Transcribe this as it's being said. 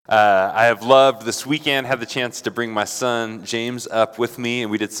I have loved this weekend, had the chance to bring my son James up with me,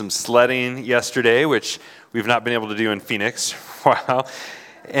 and we did some sledding yesterday, which we've not been able to do in Phoenix for a while.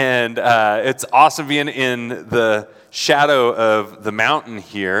 And it's awesome being in the shadow of the mountain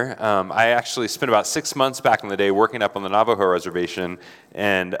here. I actually spent about 6 months back in the day working up on the Navajo reservation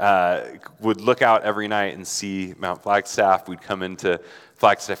and would look out every night and see Mount Flagstaff. We'd come into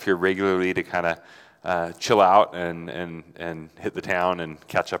Flagstaff here regularly to kind of chill out and hit the town and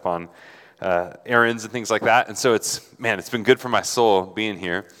catch up on errands and things like that. And so it's been good for my soul being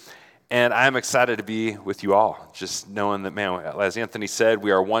here. And I'm excited to be with you all, just knowing that, as Anthony said,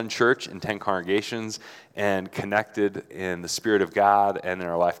 we are one church in 10 congregations and connected in the Spirit of God and in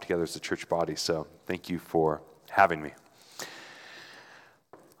our life together as a church body. So thank you for having me.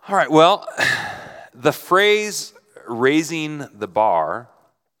 All right, well, the phrase raising the bar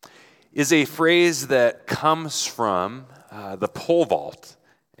is a phrase that comes from the pole vault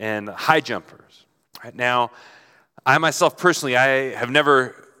and high jumpers. Right now, I myself personally, I have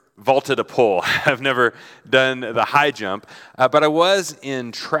never vaulted a pole. I've never done the high jump, but I was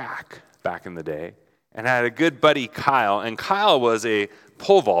in track back in the day, and I had a good buddy, Kyle, and Kyle was a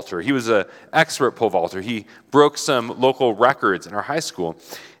pole vaulter. He was an expert pole vaulter. He broke some local records in our high school.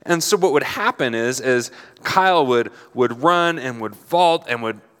 And so what would happen is Kyle would run and would vault and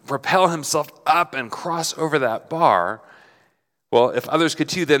would propel himself up and cross over that bar. Well, if others could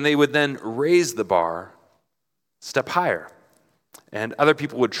too, then they would then raise the bar a step higher. And other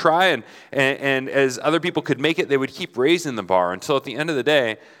people would try, and as other people could make it, they would keep raising the bar until at the end of the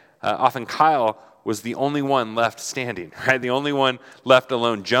day, often Kyle was the only one left standing, right? The only one left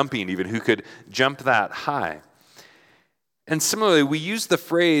alone jumping even, who could jump that high. And similarly, we use the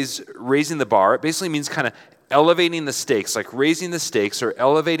phrase raising the bar. It basically means kind of elevating the stakes, like raising the stakes or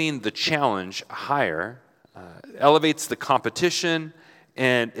elevating the challenge higher, elevates the competition,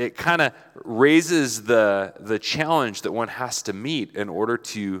 and it kind of raises the challenge that one has to meet in order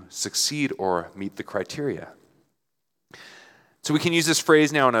to succeed or meet the criteria. So we can use this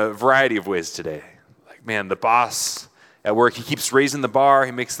phrase now in a variety of ways today. Like, the boss at work, he keeps raising the bar,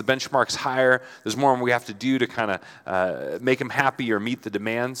 he makes the benchmarks higher. There's more we have to do to kind of make him happy or meet the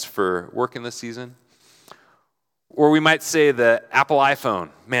demands for work in this season. Or we might say the Apple iPhone,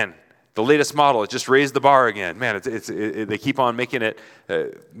 the latest model, it just raised the bar again. They keep on making it,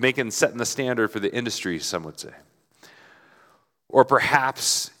 setting the standard for the industry, some would say. Or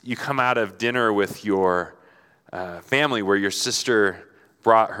perhaps you come out of dinner with your family where your sister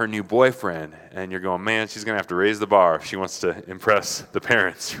brought her new boyfriend, and you're going, she's going to have to raise the bar if she wants to impress the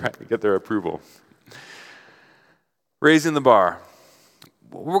parents, right? Get their approval. Raising the bar.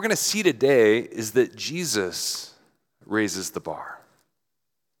 What we're going to see today is that Jesus raises the bar.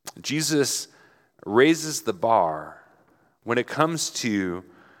 Jesus raises the bar when it comes to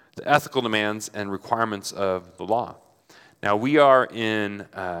the ethical demands and requirements of the law. Now, we are in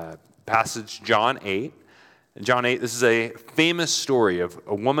passage John 8. In John 8, this is a famous story of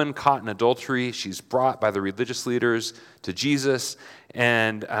a woman caught in adultery. She's brought by the religious leaders to Jesus.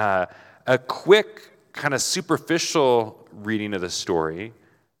 And a quick, kind of superficial reading of the story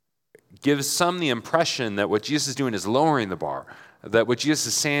gives some the impression that what Jesus is doing is lowering the bar. That what Jesus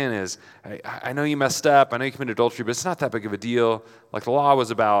is saying is, I know you messed up, I know you committed adultery, but it's not that big of a deal. Like, the law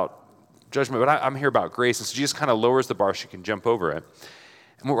was about judgment, but I'm here about grace. And so Jesus kind of lowers the bar so you can jump over it.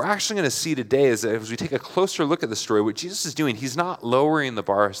 And what we're actually going to see today is that as we take a closer look at the story, what Jesus is doing, he's not lowering the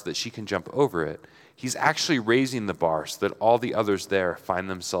bar so that she can jump over it. He's actually raising the bar so that all the others there find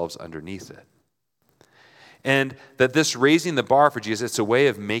themselves underneath it. And that this raising the bar for Jesus, it's a way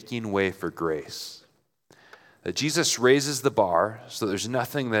of making way for grace. That Jesus raises the bar so there's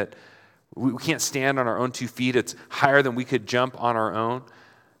nothing that we can't stand on our own 2 feet. It's higher than we could jump on our own.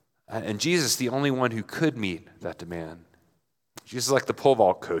 And Jesus, the only one who could meet that demand. Jesus is like the pole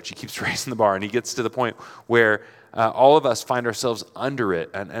vault coach. He keeps raising the bar, and he gets to the point where all of us find ourselves under it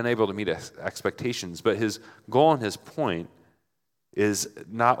and unable to meet expectations. But his goal and his point is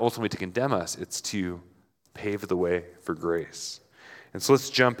not ultimately to condemn us. It's to pave the way for grace. And so let's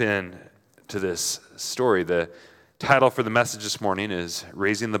jump in to this story. The title for the message this morning is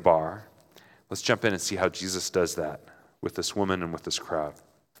Raising the Bar. Let's jump in and see how Jesus does that with this woman and with this crowd.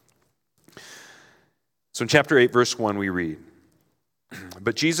 So in chapter 8, verse 1, we read,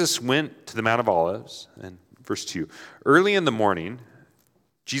 "But Jesus went to the Mount of Olives," and verse 2, "Early in the morning,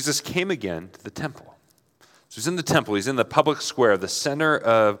 Jesus came again to the temple." So he's in the temple, he's in the public square, the center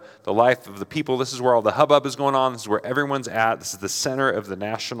of the life of the people. This is where all the hubbub is going on. This is where everyone's at. This is the center of the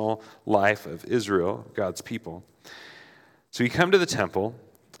national life of Israel, God's people. So he come to the temple.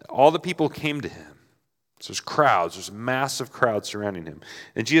 All the people came to him. So there's crowds, there's a massive crowd surrounding him.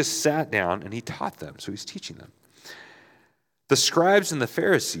 And Jesus sat down and he taught them, so he's teaching them. The scribes and the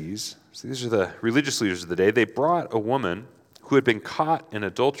Pharisees, so these are the religious leaders of the day, they brought a woman who had been caught in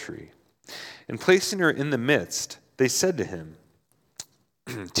adultery. And placing her in the midst, they said to him,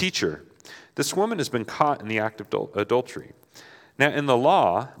 Teacher, this woman has been caught in the act of adultery. Now in the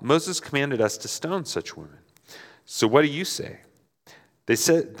law, Moses commanded us to stone such women. So what do you say? They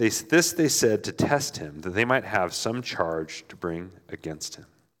said to test him, that they might have some charge to bring against him.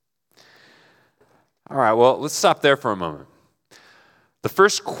 All right, well, let's stop there for a moment. The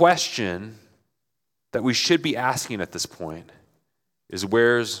first question that we should be asking at this point is,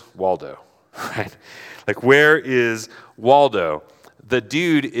 where's Waldo? Right? Like, where is Waldo? The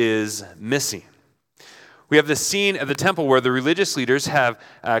dude is missing. We have this scene at the temple where the religious leaders have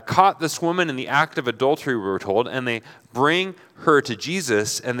caught this woman in the act of adultery, we were told, and they bring her to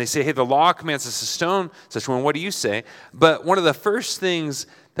Jesus, and they say, hey, the law commands us to stone such a woman. What do you say? But one of the first things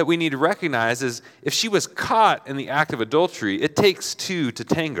that we need to recognize is if she was caught in the act of adultery, it takes two to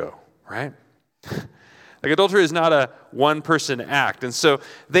tango, right? Like, adultery is not a one-person act. And so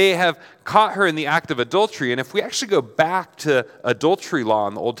they have caught her in the act of adultery. And if we actually go back to adultery law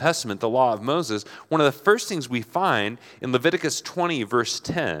in the Old Testament, the law of Moses, one of the first things we find in Leviticus 20, verse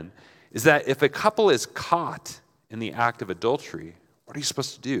 10, is that if a couple is caught in the act of adultery, what are you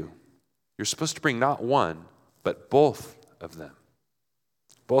supposed to do? You're supposed to bring not one, but both of them.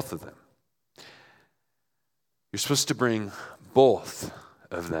 Both of them. You're supposed to bring both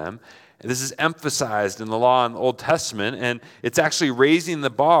of them. This is emphasized in the law in the Old Testament, and it's actually raising the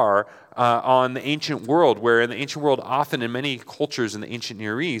bar on the ancient world, where in the ancient world, often in many cultures in the ancient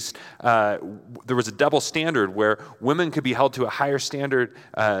Near East, there was a double standard where women could be held to a higher standard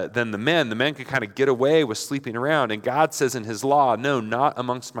than the men. The men could kind of get away with sleeping around, and God says in his law, no, not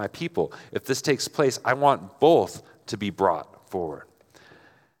amongst my people. If this takes place, I want both to be brought forward.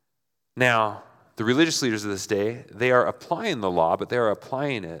 Now, the religious leaders of this day, they are applying the law, but they are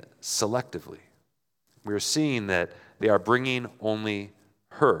applying it selectively. We are seeing that they are bringing only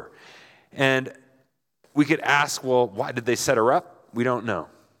her. And we could ask, well, why did they set her up? We don't know.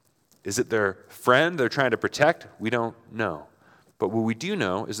 Is it their friend they're trying to protect? We don't know. But what we do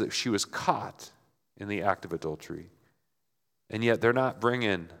know is that she was caught in the act of adultery. And yet they're not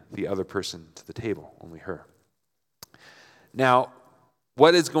bringing the other person to the table, only her. Now,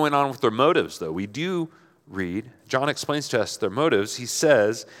 what is going on with their motives, though? We do read, John explains to us their motives. He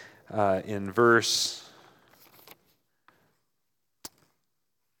says in verse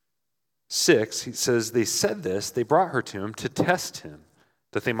 6, he says, they said this, they brought her to him to test him,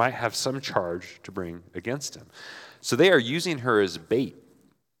 that they might have some charge to bring against him. So they are using her as bait.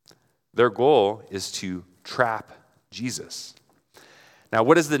 Their goal is to trap Jesus. Now,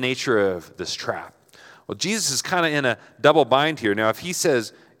 what is the nature of this trap? Well, Jesus is kind of in a double bind here. Now, if he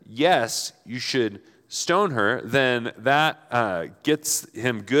says, yes, you should stone her, then that gets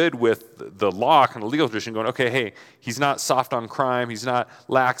him good with the law, kind of legal tradition, going, okay, hey, he's not soft on crime. He's not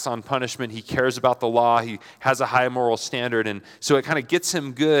lax on punishment. He cares about the law. He has a high moral standard. And so it kind of gets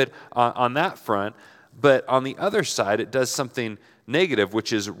him good on that front. But on the other side, it does something negative,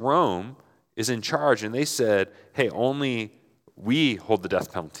 which is Rome is in charge. And they said, hey, only we hold the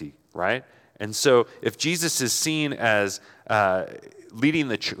death penalty, right? And so if Jesus is seen as leading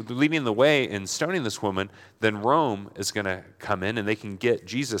the way in stoning this woman, then Rome is going to come in and they can get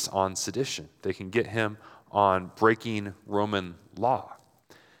Jesus on sedition. They can get him on breaking Roman law.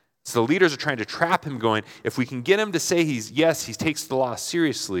 So the leaders are trying to trap him, going, if we can get him to say he takes the law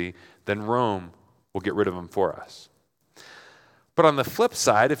seriously, then Rome will get rid of him for us. But on the flip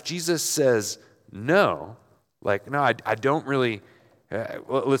side, if Jesus says no, like, no, I don't really...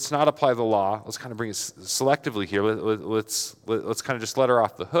 let's not apply the law. Let's kind of bring it selectively here. Let's kind of just let her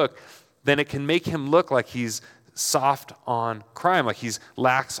off the hook. Then it can make him look like he's soft on crime, like he's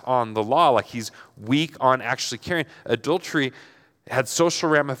lax on the law, like he's weak on actually caring. Adultery had social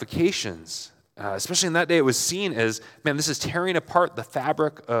ramifications. Especially in that day, it was seen as, man, this is tearing apart the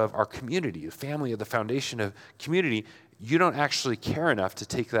fabric of our community. The family of the foundation of community. You don't actually care enough to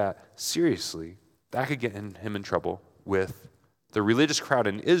take that seriously. That could get him in trouble with the religious crowd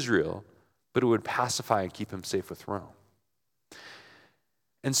in Israel, but it would pacify and keep him safe with Rome.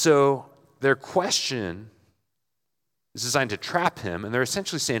 And so their question is designed to trap him, and they're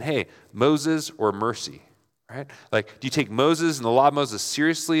essentially saying, hey, Moses or mercy, right? Like, do you take Moses and the law of Moses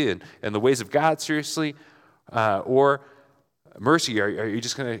seriously and the ways of God seriously? Or mercy, are you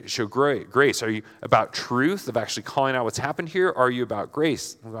just going to show grace? Are you about truth, of actually calling out what's happened here? Or are you about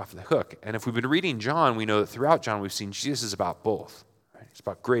grace? Move off the hook. And if we've been reading John, we know that throughout John we've seen Jesus is about both. Right? It's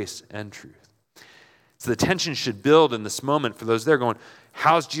about grace and truth. So the tension should build in this moment for those there going,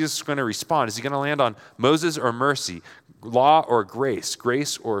 how's Jesus going to respond? Is he going to land on Moses or mercy, law or grace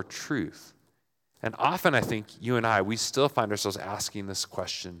or truth? And often I think you and I, we still find ourselves asking this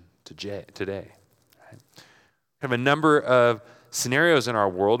question today. Right? We have a number of scenarios in our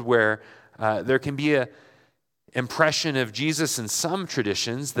world where there can be a impression of Jesus in some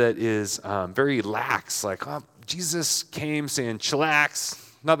traditions that is very lax, like, oh, Jesus came saying, chillax,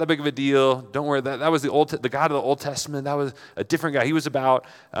 not that big of a deal, don't worry, that was the God of the Old Testament, that was a different guy. He was about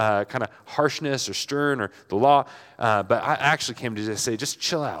kind of harshness or stern or the law, but I actually came to just say, just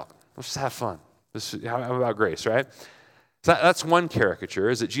chill out, let's just have fun. How about grace, right? So that's one caricature,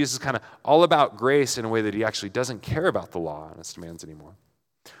 is that Jesus is kind of all about grace in a way that he actually doesn't care about the law and its demands anymore.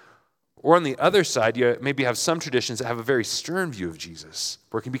 Or on the other side, you maybe have some traditions that have a very stern view of Jesus,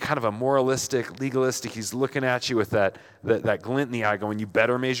 where it can be kind of a moralistic, legalistic. He's looking at you with that glint in the eye going, you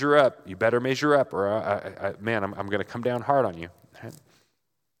better measure up, or man, I'm going to come down hard on you. Right?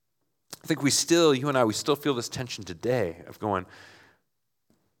 I think you and I still feel this tension today of going,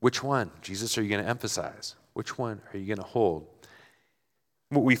 which one, Jesus, are you going to emphasize? Which one are you going to hold?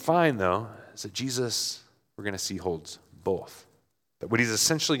 What we find, though, is that Jesus, we're going to see, holds both. That what he's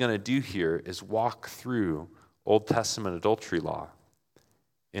essentially going to do here is walk through Old Testament adultery law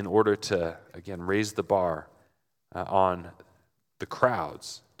in order to, again, raise the bar on the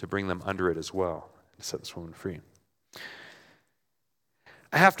crowds to bring them under it as well, to set this woman free.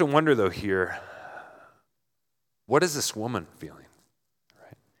 I have to wonder, though, here, what is this woman feeling?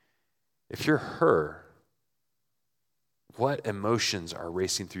 Right? If you're her, what emotions are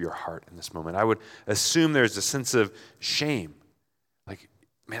racing through your heart in this moment? I would assume there's a sense of shame. Like,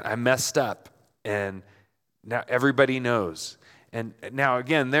 man, I messed up, and now everybody knows. And now,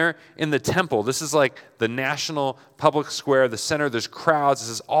 again, they're in the temple. This is like the national public square, the center. There's crowds. This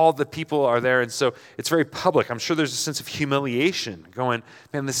is all the people are there. And so it's very public. I'm sure there's a sense of humiliation going,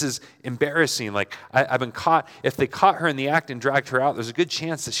 man, this is embarrassing. Like, I've been caught. If they caught her in the act and dragged her out, there's a good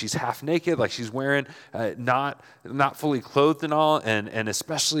chance that she's half naked, like she's wearing not fully clothed and all. And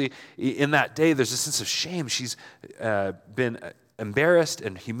especially in that day, there's a sense of shame. She's been embarrassed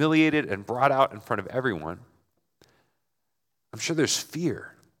and humiliated and brought out in front of everyone. I'm sure there's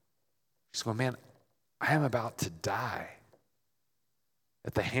fear. She's going, man, I am about to die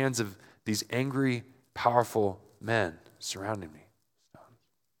at the hands of these angry, powerful men surrounding me.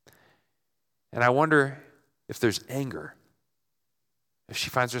 And I wonder if there's anger. If she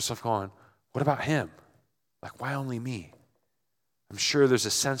finds herself going, what about him? Like, why only me? I'm sure there's a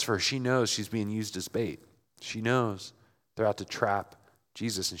sense for her. She knows she's being used as bait. She knows they're out to trap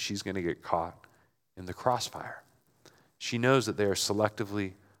Jesus and she's going to get caught in the crossfire. She knows that they are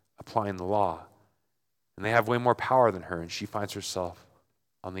selectively applying the law, and they have way more power than her, and she finds herself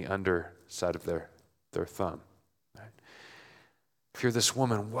on the underside of their thumb. Right? If you're this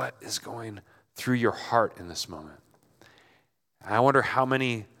woman, what is going through your heart in this moment? And I wonder how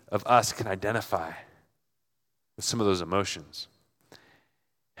many of us can identify with some of those emotions.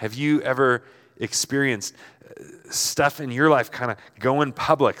 Have you ever experienced stuff in your life kind of going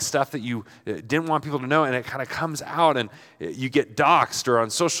public, stuff that you didn't want people to know, and it kind of comes out and you get doxxed, or on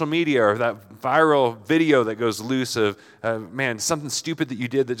social media, or that viral video that goes loose of, man, something stupid that you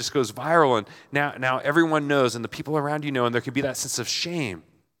did that just goes viral, and now everyone knows, and the people around you know, and there could be that sense of shame.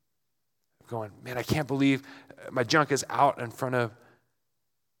 Going, man, I can't believe my junk is out in front of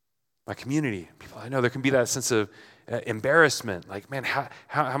my community. People I know, there can be that sense of embarrassment, like, man, how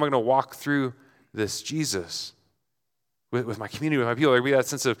am I going to walk through this Jesus with my community, with my people? There can be that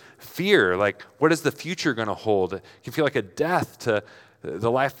sense of fear, like, what is the future going to hold? It can feel like a death to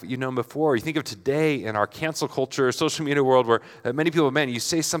the life you've known before. You think of today in our cancel culture, social media world, where many people, man, you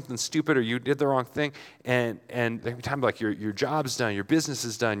say something stupid or you did the wrong thing, and there can be time like your job's done, your business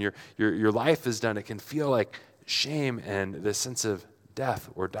is done, your life is done. It can feel like shame and the sense of death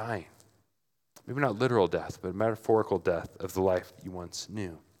or dying. Maybe not literal death, but metaphorical death of the life you once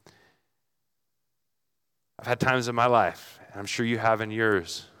knew. I've had times in my life, and I'm sure you have in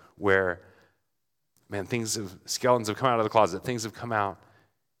yours, where, man, skeletons have come out of the closet, things have come out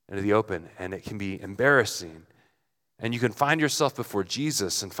into the open, and it can be embarrassing. And you can find yourself before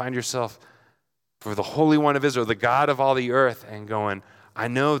Jesus and find yourself before the Holy One of Israel, the God of all the earth, and going, I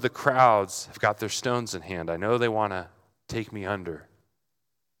know the crowds have got their stones in hand. I know they want to take me under.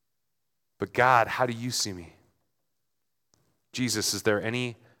 But God, how do you see me? Jesus, is there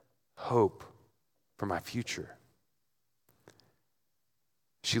any hope for my future?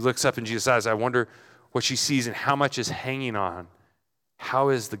 She looks up in Jesus' eyes. I wonder what she sees and how much is hanging on. How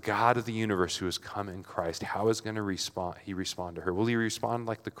is the God of the universe who has come in Christ, how is he respond to her? Will he respond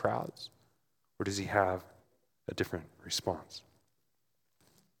like the crowds? Or does he have a different response?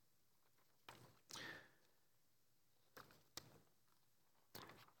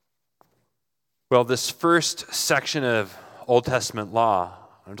 Well, this first section of Old Testament law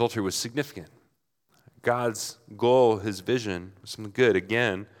on adultery was significant. God's goal, his vision, was something good.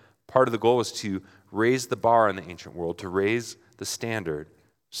 Again, part of the goal was to raise the bar in the ancient world, to raise the standard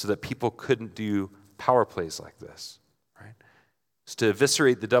so that people couldn't do power plays like this, right? It's to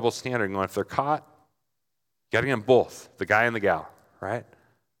eviscerate the double standard and go, if they're caught, you got to get them both, the guy and the gal, right?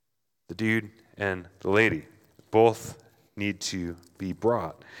 The dude and the lady, both need to be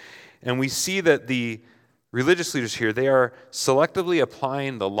brought. And we see that the religious leaders here, they are selectively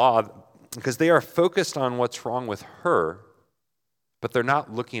applying the law because they are focused on what's wrong with her, but they're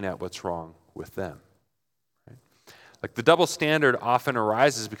not looking at what's wrong with them. Right? Like the double standard often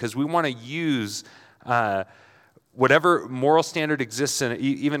arises because we want to use whatever moral standard exists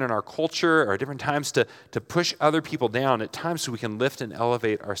even in our culture or at different times to push other people down at times so we can lift and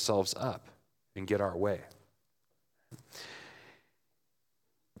elevate ourselves up and get our way.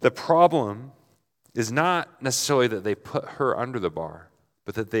 The problem is not necessarily that they put her under the bar,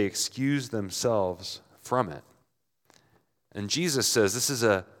 but that they excuse themselves from it. And Jesus says this is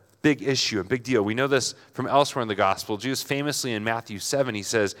a big issue, a big deal. We know this from elsewhere in the gospel. Jesus famously in Matthew 7, he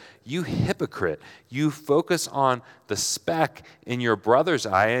says, "You hypocrite, you focus on the speck in your brother's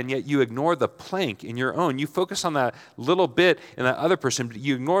eye, and yet you ignore the plank in your own. You focus on that little bit in that other person, but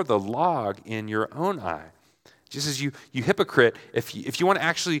you ignore the log in your own eye." Jesus says, you hypocrite, if you want to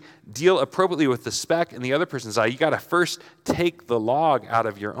actually deal appropriately with the speck in the other person's eye, you got to first take the log out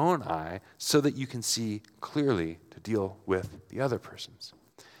of your own eye so that you can see clearly to deal with the other person's.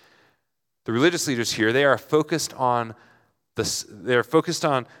 The religious leaders here, they are focused on this. They're focused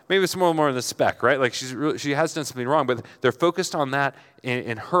on maybe it's more on the speck, right? Like she has done something wrong, but they're focused on that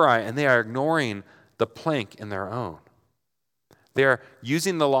in her eye, and they are ignoring the plank in their own. They are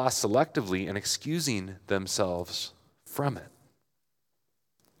using the law selectively and excusing themselves from it.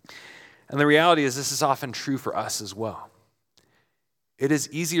 And the reality is this is often true for us as well. It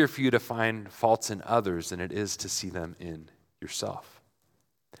is easier for you to find faults in others than it is to see them in yourself.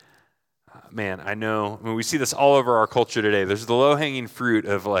 I know, we see this all over our culture today. There's the low-hanging fruit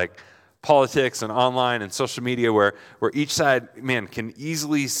of like politics and online and social media where each side, can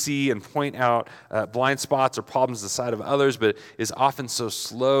easily see and point out blind spots or problems on the side of others, but is often so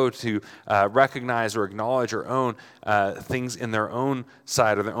slow to recognize or acknowledge or own things in their own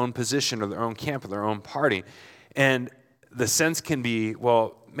side or their own position or their own camp or their own party. And the sense can be,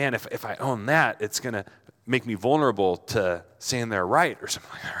 if I own that, it's going to make me vulnerable to saying they're right or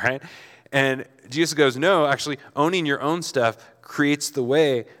something like that, right? And Jesus goes, no, actually owning your own stuff creates the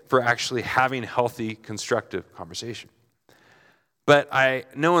way for actually having healthy, constructive conversation. But I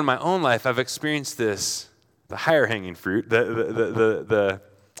know in my own life I've experienced this, the higher hanging fruit, the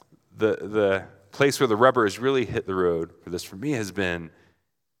place where the rubber has really hit the road for this for me has been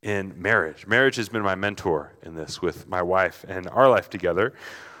in marriage. Marriage has been my mentor in this with my wife and our life together,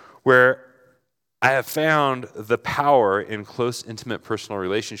 where I have found the power in close, intimate, personal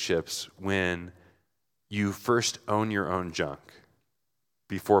relationships when you first own your own junk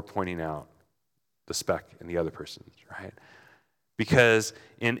before pointing out the speck in the other person's, right? Because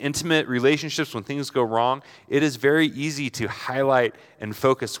in intimate relationships, when things go wrong, it is very easy to highlight and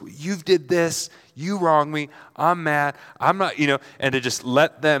focus. You did this, you wronged me, I'm mad, I'm not, and to just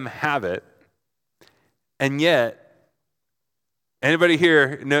let them have it. And yet, anybody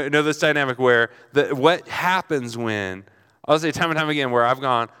here know this dynamic where what happens when, I'll say time and time again, where I've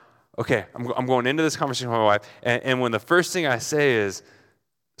gone, okay, I'm going into this conversation with my wife, and when the first thing I say is,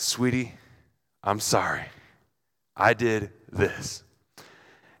 sweetie, I'm sorry, I did this.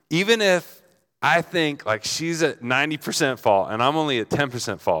 Even if I think like she's at 90% fault and I'm only at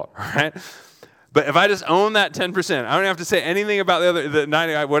 10% fault, right? But if I just own that 10%, I don't have to say anything about the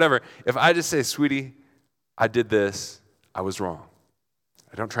 90, whatever. If I just say, sweetie, I did this, I was wrong.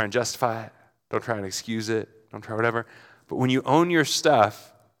 I don't try and justify it. Don't try and excuse it. Don't try whatever. But when you own your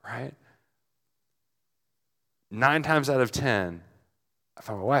stuff, right, 9 times out of 10, I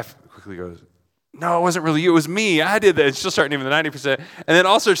find my wife quickly goes, no, it wasn't really you, it was me. I did that. And she'll start naming the 90%. And then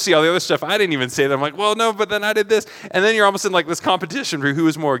also see all the other stuff I didn't even say that. I'm like, well, no, but then I did this. And then you're almost in like this competition for who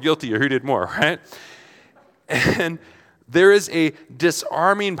was more guilty or who did more, right? And there is a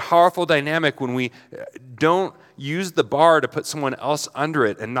disarming, powerful dynamic when we don't use the bar to put someone else under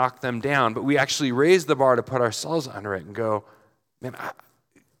it and knock them down, but we actually raise the bar to put ourselves under it and go, man,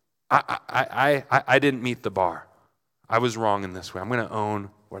 I didn't meet the bar. I was wrong in this way. I'm going to own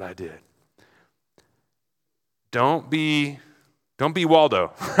what I did. Don't Don't be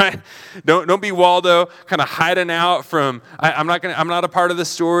Waldo, right? Don't be Waldo, kind of hiding out from. I'm not a part of the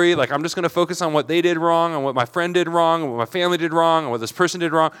story. Like, I'm just going to focus on what they did wrong, on what my friend did wrong, on what my family did wrong, on what this person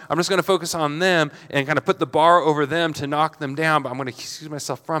did wrong. I'm just going to focus on them and kind of put the bar over them to knock them down. But I'm going to excuse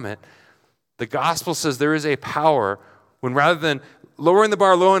myself from it. The gospel says there is a power when, rather than lowering the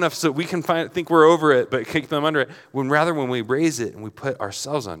bar low enough so we can think we're over it, but kick them under it, when we raise it and we put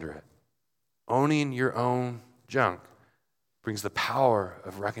ourselves under it, owning your own junk brings the power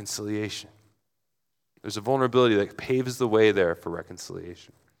of reconciliation. There's a vulnerability that paves the way there for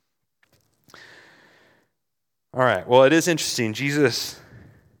reconciliation. All right, well, it is interesting. Jesus,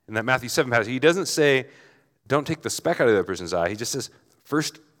 in that Matthew 7 passage, he doesn't say, don't take the speck out of the other person's eye. He just says,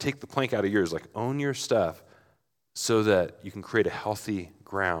 first take the plank out of yours. Like, own your stuff so that you can create a healthy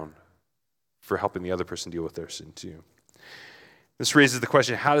ground for helping the other person deal with their sin too. This raises the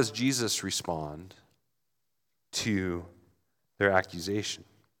question, how does Jesus respond to their accusation?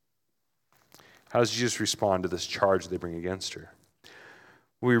 How does Jesus respond to this charge they bring against her?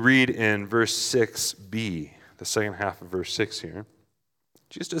 We read in verse 6b, the second half of verse 6 here.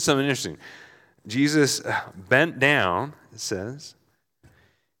 Jesus does something interesting. Jesus bent down, it says,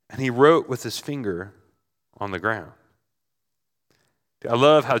 and he wrote with his finger on the ground. I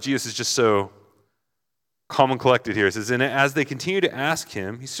love how Jesus is just so calm and collected here. It says, and as they continued to ask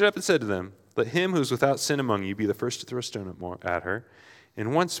him, he stood up and said to them, let him who is without sin among you be the first to throw a stone at her.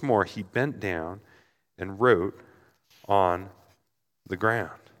 And once more he bent down and wrote on the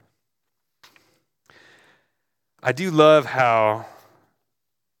ground. I do love how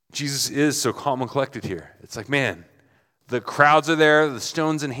Jesus is so calm and collected here. It's like, man, the crowds are there, the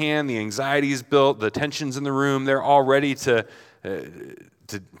stone's in hand, the anxiety is built, the tension's in the room. They're all ready to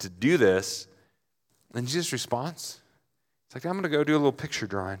do this. And Jesus responds. It's like, I'm going to go do a little picture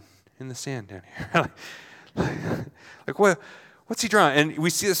drawing in the sand down here. like what's he drawing? And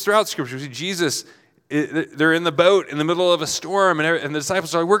we see this throughout Scripture. We see Jesus, they're in the boat in the middle of a storm, and the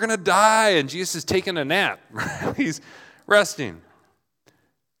disciples are like, we're going to die. And Jesus is taking a nap. He's resting.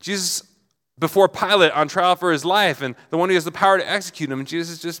 Jesus, before Pilate, on trial for his life, and the one who has the power to execute him, and Jesus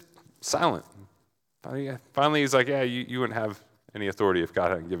is just silent. Finally he's like, yeah, you wouldn't have any authority if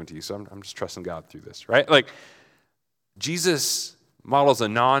God hadn't given to you, so I'm just trusting God through this, right? Like, Jesus models a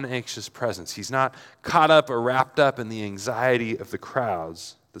non-anxious presence. He's not caught up or wrapped up in the anxiety of the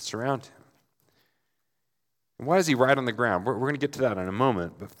crowds that surround him. And why does he write on the ground? We're going to get to that in a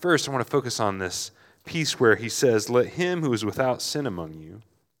moment. But first, I want to focus on this piece where he says, let him who is without sin among you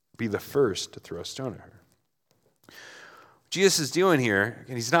be the first to throw a stone at her. What Jesus is doing here,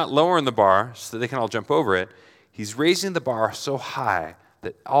 and he's not lowering the bar so that they can all jump over it. He's raising the bar so high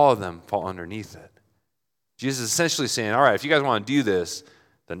that all of them fall underneath it. Jesus is essentially saying, all right, if you guys want to do this,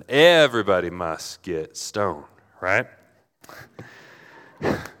 then everybody must get stoned, right?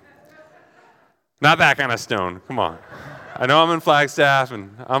 Not that kind of stone. Come on. I know I'm in Flagstaff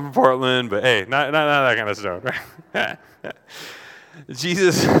and I'm in Portland, but hey, not that kind of stone, right?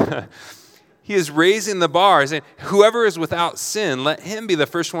 Jesus, he is raising the bar, saying, whoever is without sin, let him be the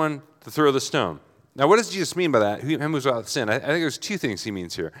first one to throw the stone. Now, what does Jesus mean by that? Him who's without sin? I think there's two things he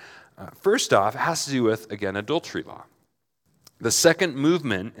means here. First off, it has to do with, again, adultery law. The second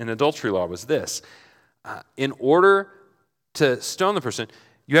movement in adultery law was this. In order to stone the person,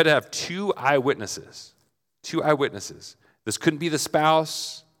 you had to have two eyewitnesses. Two eyewitnesses. This couldn't be the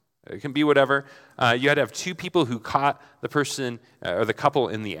spouse. It can be whatever. You had to have two people who caught the person or the couple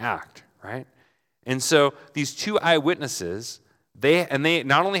in the act, right? And so these two eyewitnesses, they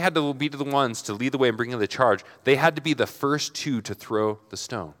not only had to be the ones to lead the way and bring in the charge, they had to be the first two to throw the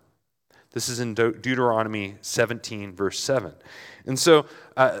stone. This is in Deuteronomy 17, verse 7. And so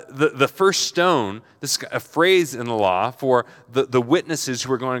the first stone, this is a phrase in the law for the witnesses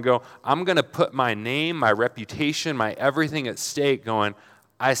who are going to go, I'm going to put my name, my reputation, my everything at stake going,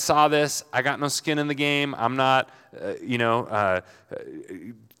 I saw this, I got no skin in the game, I'm not, getting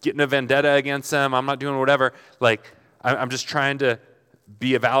a vendetta against them, I'm not doing whatever. Like, I'm just trying to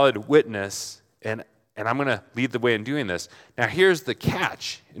be a valid witness, and I'm going to lead the way in doing this. Now, here's the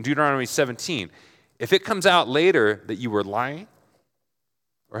catch in Deuteronomy 17. If it comes out later that you were lying,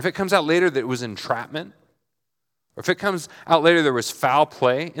 or if it comes out later that it was entrapment, or if it comes out later there was foul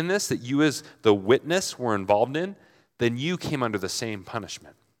play in this, that you as the witness were involved in, then you came under the same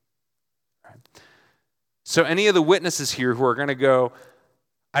punishment. Right? So any of the witnesses here who are going to go,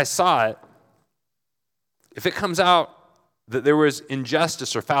 I saw it, if it comes out that there was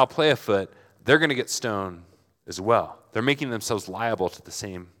injustice or foul play afoot, they're going to get stoned as well. They're making themselves liable to the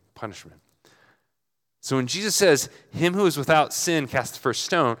same punishment. So when Jesus says, him who is without sin cast the first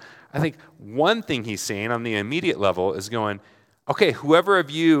stone, I think one thing he's saying on the immediate level is going, okay, whoever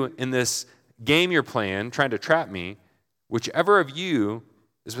of you in this game you're playing, trying to trap me, whichever of you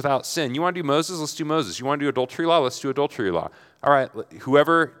is without sin. You want to do Moses? Let's do Moses. You want to do adultery law? Let's do adultery law. All right,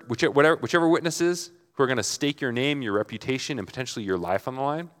 whichever witnesses who are going to stake your name, your reputation, and potentially your life on the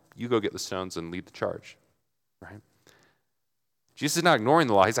line, you go get the stones and lead the charge, right? Jesus is not ignoring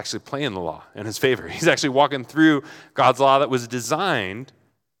the law. He's actually playing the law in his favor. He's actually walking through God's law that was designed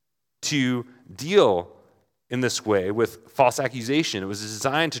to deal in this way with false accusation. It was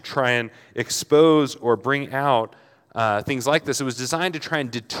designed to try and expose or bring out things like this. It was designed to try and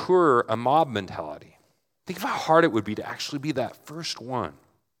deter a mob mentality. Think of how hard it would be to actually be that first one,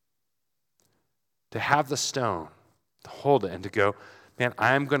 to have the stone, to hold it, and to go, man,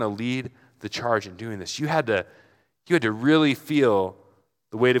 I'm going to lead the charge in doing this. You had to really feel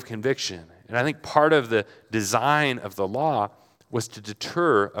the weight of conviction. And I think part of the design of the law was to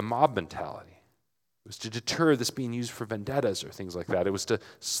deter a mob mentality. It was to deter this being used for vendettas or things like that. It was to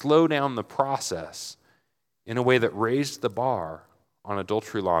slow down the process in a way that raised the bar on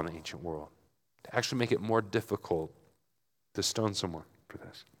adultery law in the ancient world, to actually make it more difficult to stone someone for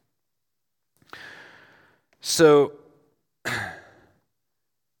this. So,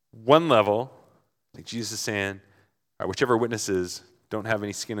 one level, I think Jesus is saying, all right, whichever witnesses don't have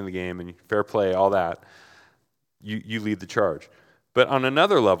any skin in the game and fair play, all that, you lead the charge. But on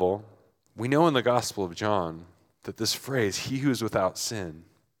another level, we know in the Gospel of John that this phrase, he who is without sin,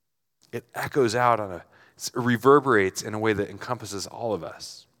 it echoes out it reverberates in a way that encompasses all of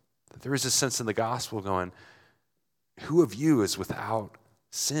us. That there is a sense in the gospel going, who of you is without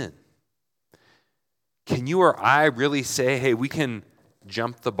sin? Can you or I really say, hey, we can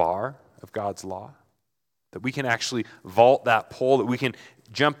jump the bar of God's law? That we can actually vault that pole, that we can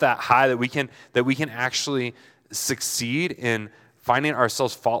jump that high, that we can actually succeed in finding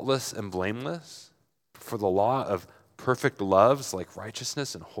ourselves faultless and blameless for the law of perfect loves like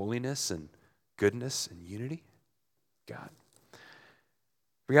righteousness and holiness and goodness and unity? God.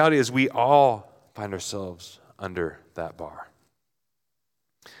 Reality is we all find ourselves under that bar.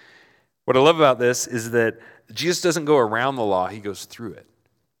 What I love about this is that Jesus doesn't go around the law, he goes through it.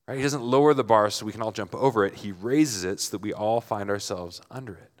 Right? He doesn't lower the bar so we can all jump over it. He raises it so that we all find ourselves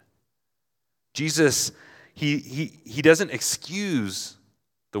under it. Jesus, he doesn't excuse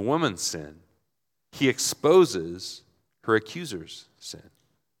the woman's sin. He exposes her accuser's sin.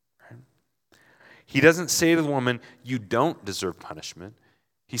 He doesn't say to the woman, you don't deserve punishment.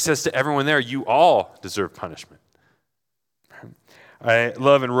 He says to everyone there, you all deserve punishment. I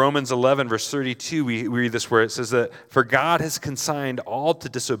love in Romans 11, verse 32, we read this where it says that, for God has consigned all to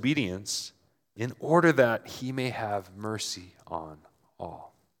disobedience in order that he may have mercy on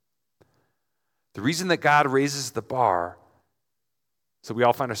all. The reason that God raises the bar so we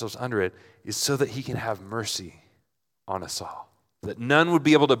all find ourselves under it is so that he can have mercy on us all. That none would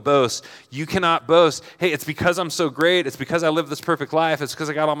be able to boast. You cannot boast, hey, it's because I'm so great. It's because I live this perfect life. It's because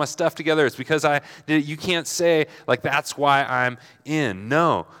I got all my stuff together. It's because I did it. You can't say, like, that's why I'm in.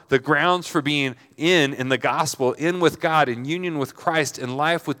 No. The grounds for being in the gospel, in with God, in union with Christ, in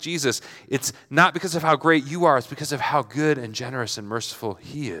life with Jesus, it's not because of how great you are. It's because of how good and generous and merciful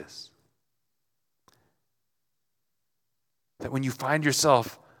he is. That when you find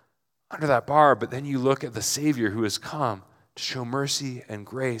yourself under that bar, but then you look at the Savior who has come to show mercy and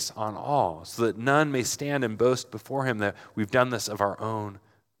grace on all, so that none may stand and boast before him that we've done this of our own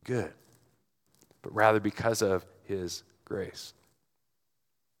good, but rather because of his grace.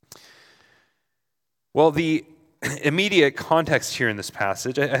 Well, the immediate context here in this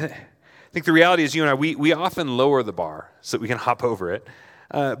passage, I think the reality is you and I, we often lower the bar so that we can hop over it,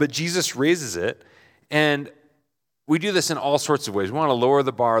 but Jesus raises it, and we do this in all sorts of ways. We want to lower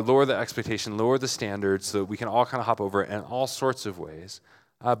the bar, lower the expectation, lower the standards so that we can all kind of hop over it in all sorts of ways.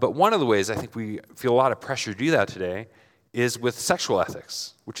 But one of the ways I think we feel a lot of pressure to do that today is with sexual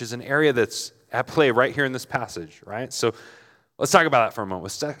ethics, which is an area that's at play right here in this passage, right? So let's talk about that for a moment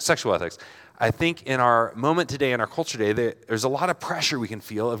with sexual ethics. I think in our moment today, in our culture today, there's a lot of pressure we can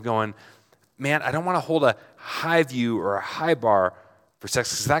feel of going, man, I don't want to hold a high view or a high bar for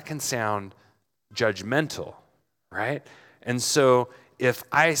sex because that can sound judgmental. Right? And so if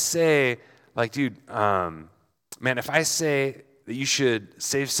I say, like, dude, man, if I say that you should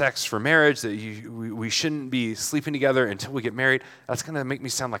save sex for marriage, that we shouldn't be sleeping together until we get married, that's going to make me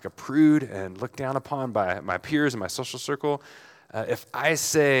sound like a prude and looked down upon by my peers in my social circle. If I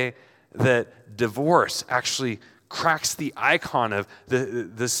say that divorce actually cracks the icon of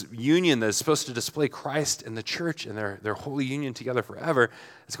this union that is supposed to display Christ and the church and their holy union together forever,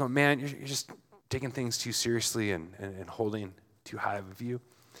 it's going, man, you're just taking things too seriously and holding too high of a view.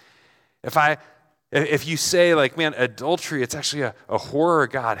 If I If you say, like, man, adultery, it's actually a horror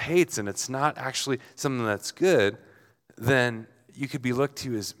God hates and it's not actually something that's good, then you could be looked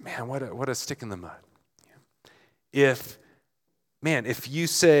to as, man, what a stick in the mud. If you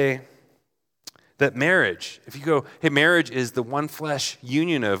say that marriage, if you go, hey, marriage is the one flesh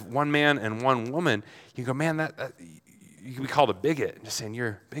union of one man and one woman, you go, man, that you can be called a bigot, and just saying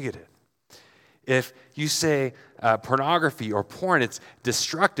you're bigoted. If you say pornography or porn, it's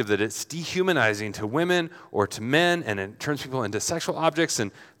destructive, that it's dehumanizing to women or to men, and it turns people into sexual objects,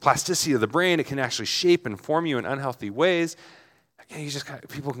 and plasticity of the brain, it can actually shape and form you in unhealthy ways. Again,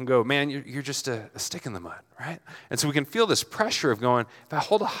 people can go, man, you're just a stick in the mud, right? And so we can feel this pressure of going, if I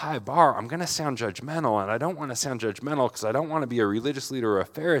hold a high bar, I'm going to sound judgmental, and I don't want to sound judgmental because I don't want to be a religious leader or a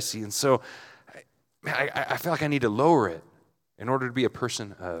Pharisee, and so I feel like I need to lower it in order to be a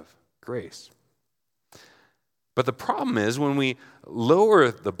person of grace. But the problem is when we lower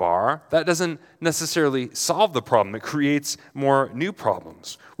the bar, that doesn't necessarily solve the problem. It creates more new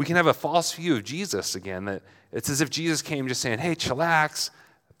problems. We can have a false view of Jesus again, that it's as if Jesus came just saying, hey, chillax.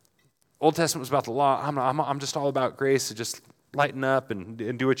 Old Testament was about the law. I'm just all about grace, so just lighten up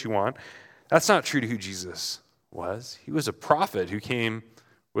and do what you want. That's not true to who Jesus was. He was a prophet who came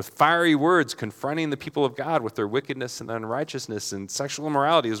with fiery words confronting the people of God with their wickedness and unrighteousness, and sexual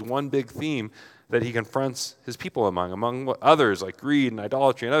immorality is one big theme that he confronts his people among others like greed and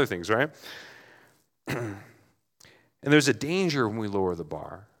idolatry and other things, right? And there's a danger when we lower the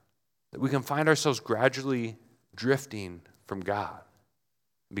bar, that we can find ourselves gradually drifting from God,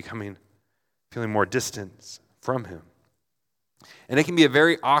 feeling more distant from him. And it can be a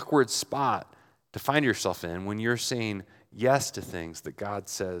very awkward spot to find yourself in when you're saying yes to things that God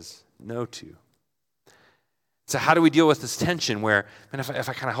says no to. So how do we deal with this tension where, man, if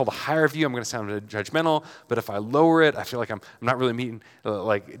I kind of hold a higher view, I'm going to sound judgmental, but if I lower it, I feel like I'm not really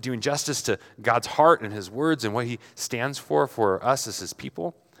doing justice to God's heart and his words and what he stands for us as his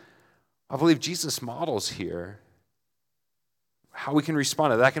people? I believe Jesus models here how we can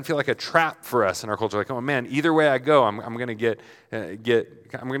respond to that. That can feel like a trap for us in our culture. Like, oh man, either way I go, I'm going to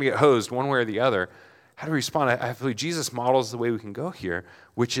get hosed one way or the other. How do we respond? I believe Jesus models the way we can go here,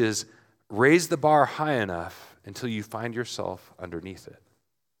 which is raise the bar high enough until you find yourself underneath it.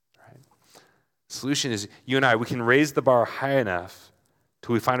 Right? The solution is you and we can raise the bar high enough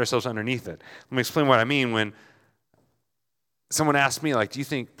till we find ourselves underneath it. Let me explain what I mean. When someone asks me, like, do you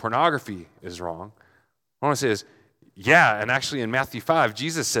think pornography is wrong? What I want to say is, yeah, and actually in Matthew 5,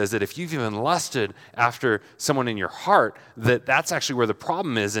 Jesus says that if you've even lusted after someone in your heart, that's actually where the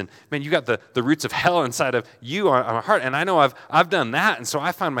problem is. And man, you got the roots of hell inside of you on my heart. And I know I've done that, and so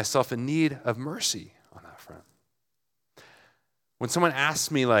I find myself in need of mercy on that front. When someone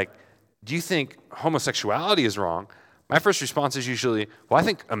asks me, like, do you think homosexuality is wrong? My first response is usually, well, I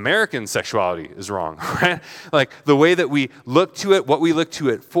think American sexuality is wrong, right? Like the way that we look to it, what we look to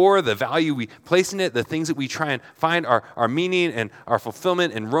it for, the value we place in it, the things that we try and find our meaning and our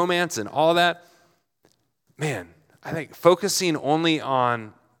fulfillment and romance and all that. Man, I think focusing only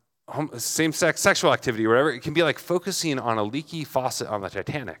on same-sex sexual activity or whatever, it can be like focusing on a leaky faucet on the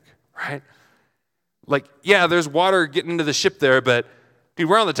Titanic, right? Like, yeah, there's water getting into the ship there, but dude,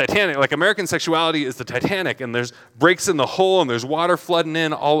 we're on the Titanic. Like, American sexuality is the Titanic, and there's breaks in the hull, and there's water flooding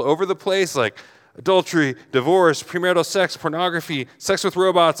in all over the place, like adultery, divorce, premarital sex, pornography, sex with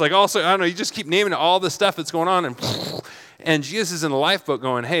robots, like also, I don't know, you just keep naming all the stuff that's going on, and Jesus is in the lifeboat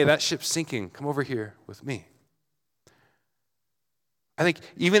going, hey, that ship's sinking. Come over here with me. I think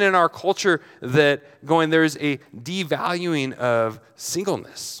even in our culture there's a devaluing of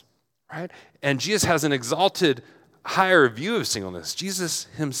singleness, right? And Jesus has an exalted higher view of singleness. Jesus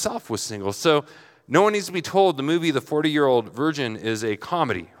himself was single. So no one needs to be told the movie The 40-Year-Old Virgin is a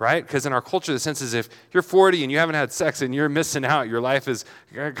comedy, right? Because in our culture, the sense is if you're 40 and you haven't had sex and you're missing out, your life is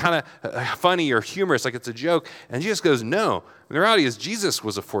kind of funny or humorous, like it's a joke. And Jesus goes, no. The reality is Jesus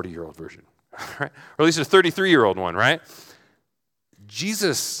was a 40-year-old virgin, right? Or at least a 33-year-old one, right?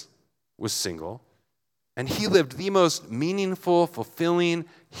 Jesus was single, and he lived the most meaningful, fulfilling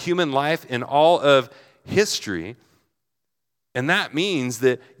human life in all of history. And that means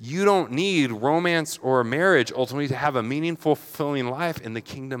that you don't need romance or marriage ultimately to have a meaningful, fulfilling life in the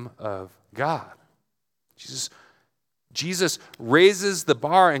kingdom of God. Jesus raises the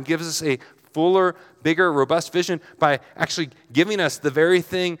bar and gives us a fuller, bigger, robust vision by actually giving us the very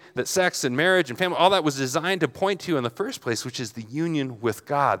thing that sex and marriage and family, all that was designed to point to in the first place, which is the union with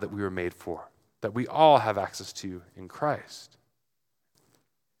God that we were made for, that we all have access to in Christ.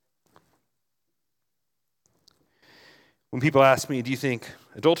 When people ask me, do you think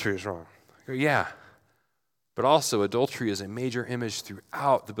adultery is wrong? I go, yeah. But also, adultery is a major image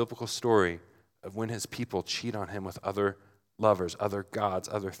throughout the biblical story of when his people cheat on him with other lovers, other gods,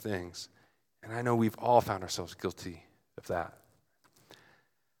 other things. And I know we've all found ourselves guilty of that.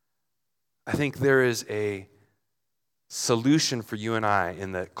 I think there is a solution for you and I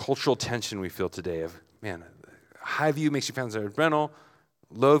in the cultural tension we feel today of, man, high view makes you feel judgmental,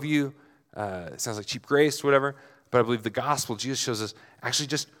 low view sounds like cheap grace, whatever. But I believe the gospel, Jesus shows us, actually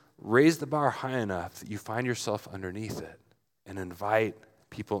just raise the bar high enough that you find yourself underneath it and invite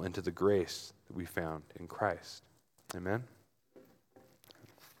people into the grace that we found in Christ. Amen?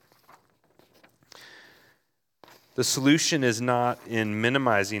 The solution is not in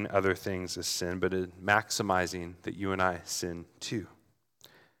minimizing other things as sin, but in maximizing that you and I sin too. The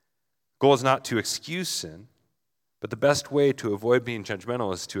goal is not to excuse sin, but the best way to avoid being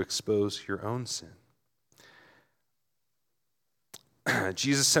judgmental is to expose your own sin.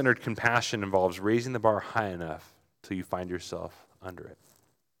 Jesus-centered compassion involves raising the bar high enough till you find yourself under it.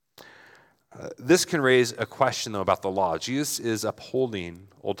 This can raise a question, though, about the law. Jesus is upholding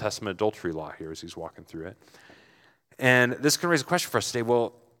Old Testament adultery law here as he's walking through it. And this can raise a question for us today.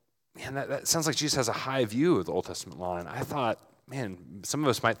 Well, man, that sounds like Jesus has a high view of the Old Testament law. And I thought, man, some of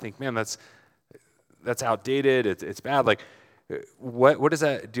us might think, man, that's outdated. It's bad. Like, what does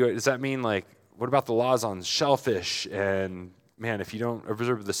that do? Does that mean, like, what about the laws on shellfish? And, man, if you don't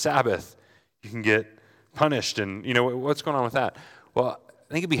observe the Sabbath, you can get punished. And, what's going on with that? Well,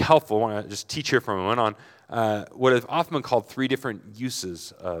 I think it'd be helpful. I want to just teach here for a moment on what have often been called 3 different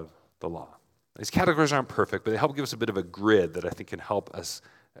uses of the law. These categories aren't perfect, but they help give us a bit of a grid that I think can help us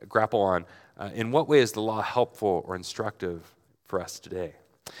grapple on in what way is the law helpful or instructive for us today.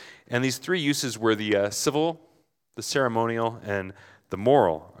 And these 3 uses were the civil, the ceremonial, and the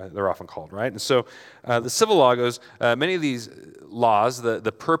moral, they're often called, right? And so the civil law goes, many of these laws,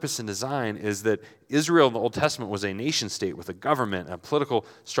 the purpose and design is that Israel in the Old Testament was a nation state with a government, a political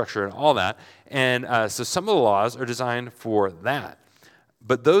structure, and all that. And so some of the laws are designed for that.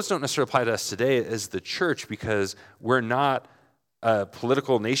 But those don't necessarily apply to us today as the church because we're not a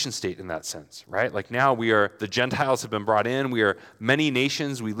political nation state in that sense, right? Like now the Gentiles have been brought in. We are many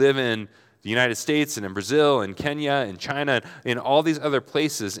nations. We live in the United States and in Brazil and Kenya and China and in all these other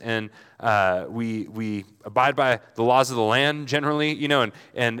places. And we abide by the laws of the land generally,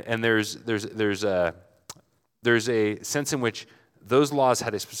 and there's a sense in which those laws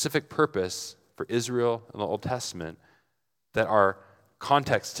had a specific purpose for Israel in the Old Testament that our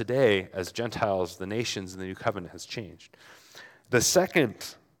context today as Gentiles, the nations, and the New Covenant has changed. The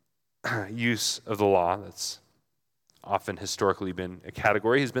second use of the law that's often historically been a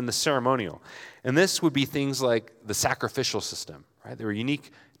category has been the ceremonial. And this would be things like the sacrificial system, right? They were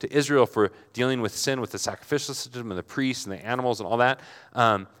unique to Israel for dealing with sin with the sacrificial system and the priests and the animals and all that.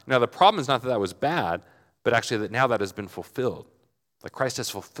 Now, the problem is not that that was bad, but actually that now that has been fulfilled. Like Christ has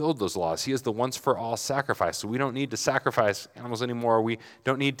fulfilled those laws. He is the once-for-all sacrifice. So we don't need to sacrifice animals anymore. We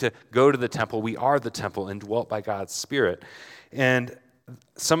don't need to go to the temple. We are the temple and dwelt by God's Spirit. And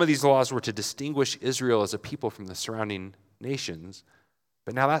some of these laws were to distinguish Israel as a people from the surrounding nations.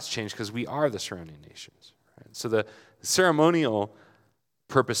 But now that's changed because we are the surrounding nations. Right? So the ceremonial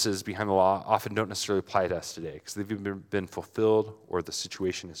purposes behind the law often don't necessarily apply to us today because they've either been fulfilled or the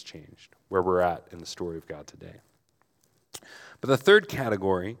situation has changed where we're at in the story of God today. But the third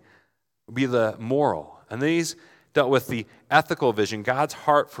category would be the moral. And these dealt with the ethical vision, God's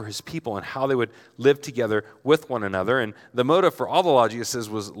heart for his people and how they would live together with one another. And the motive for all the law, Jesus says,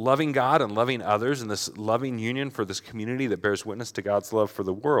 was loving God and loving others and this loving union for this community that bears witness to God's love for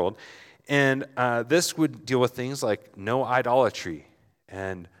the world. And this would deal with things like no idolatry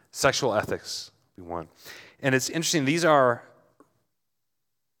and sexual ethics, we want. And it's interesting, these are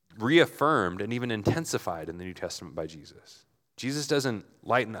reaffirmed and even intensified in the New Testament by Jesus. Jesus doesn't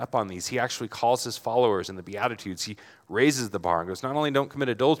lighten up on these. He actually calls his followers in the Beatitudes. He raises the bar and goes, not only don't commit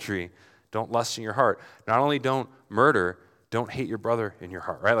adultery, don't lust in your heart. Not only don't murder, don't hate your brother in your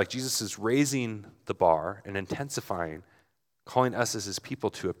heart, right? Like Jesus is raising the bar and intensifying, calling us as his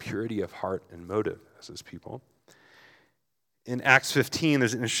people to a purity of heart and motive as his people. In Acts 15,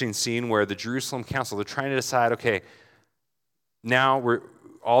 there's an interesting scene where the Jerusalem council, they're trying to decide, okay, now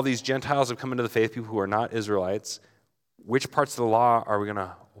all these Gentiles have come into the faith, people who are not Israelites. Which parts of the law are we going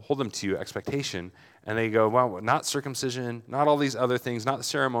to hold them to expectation? And they go, well, not circumcision, not all these other things, not the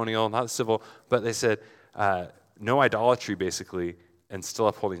ceremonial, not the civil, but they said no idolatry, basically, and still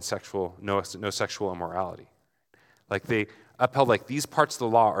upholding no sexual immorality. Like they upheld, like these parts of the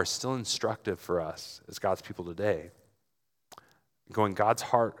law are still instructive for us as God's people today. Going God's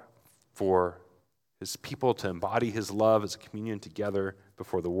heart for his people to embody his love as a communion together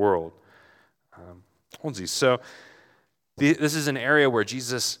before the world. Holds these. So This is an area where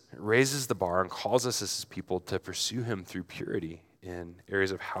Jesus raises the bar and calls us as his people to pursue him through purity in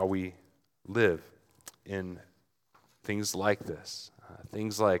areas of how we live in things like this.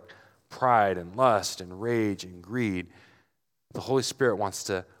 Things like pride and lust and rage and greed. The Holy Spirit wants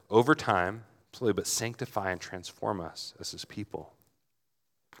to, over time, slowly but sanctify and transform us as his people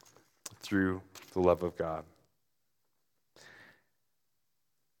through the love of God.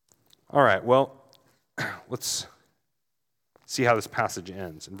 All right, well, let's see how this passage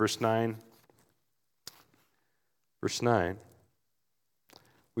ends. In verse 9,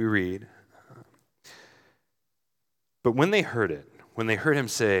 we read, "But when they heard him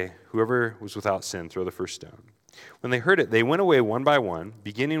say, 'Whoever was without sin, throw the first stone,' when they heard it, they went away one by one,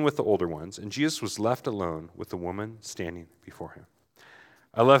 beginning with the older ones, and Jesus was left alone with the woman standing before him."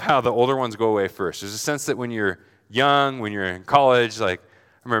 I love how the older ones go away first. There's a sense that when you're young, when you're in college, like,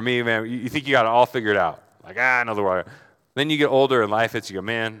 I remember me, man, you think you got it all figured out. Like, I know the way. Then you get older and life hits you, go,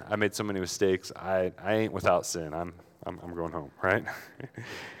 man, I made so many mistakes. I ain't without sin. I'm going home, right?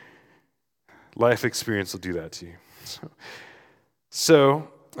 Life experience will do that to you. So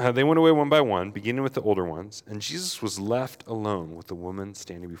they went away one by one, beginning with the older ones, and Jesus was left alone with the woman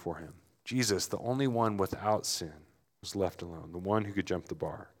standing before him. Jesus, the only one without sin, was left alone, the one who could jump the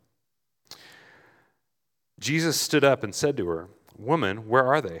bar. Jesus stood up and said to her, "Woman, where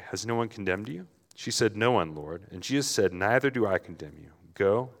are they? Has no one condemned you?" She said, "No one, Lord." And Jesus said, "Neither do I condemn you.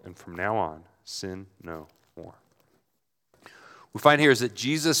 Go, and from now on, sin no more." We find here is that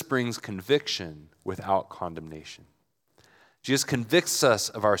Jesus brings conviction without condemnation. Jesus convicts us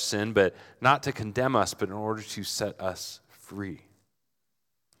of our sin, but not to condemn us, but in order to set us free.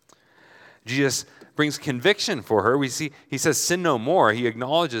 Jesus brings conviction for her. We see he says, "Sin no more." He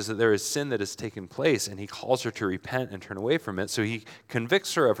acknowledges that there is sin that has taken place, and he calls her to repent and turn away from it. So he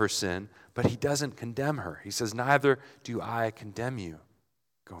convicts her of her sin, but he doesn't condemn her. He says, "Neither do I condemn you.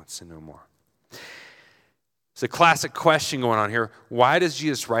 Go and sin no more." It's a classic question going on here. Why does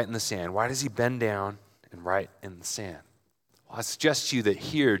Jesus write in the sand? Why does he bend down and write in the sand? Well, I suggest to you that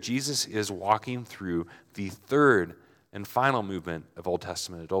here Jesus is walking through the third and final movement of Old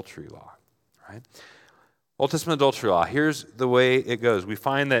Testament adultery law. Right? Old Testament adultery law, here's the way it goes. We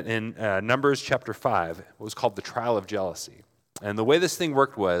find that in Numbers chapter 5, it was called the trial of jealousy. And the way this thing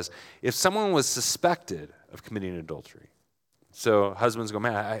worked was, if someone was suspected of committing adultery, so husbands go,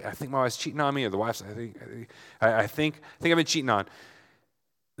 "Man, I think my wife's cheating on me," or the wife's, I think I've been cheating on,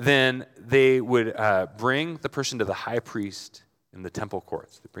 then they would bring the person to the high priest in the temple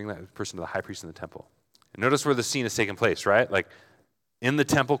courts. They bring that person to the high priest in the temple. And notice where the scene is taking place, right? Like, in the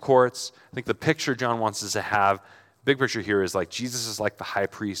temple courts. I think the picture John wants us to have, big picture here is like Jesus is like the high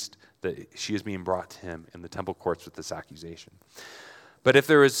priest that she is being brought to him in the temple courts with this accusation. But if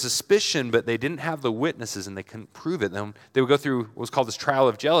there was suspicion, but they didn't have the witnesses and they couldn't prove it, then they would go through what was called this trial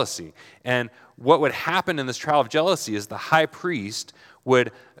of jealousy. And what would happen in this trial of jealousy is the high priest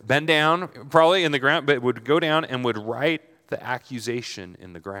would bend down, probably in the ground, but would go down and would write the accusation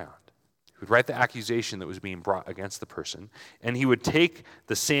in the ground. He would write the accusation that was being brought against the person, and he would take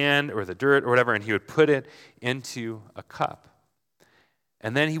the sand or the dirt or whatever, and he would put it into a cup.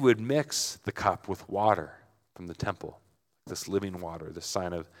 And then he would mix the cup with water from the temple, this living water, this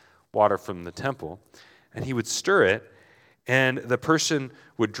sign of water from the temple, and he would stir it, and the person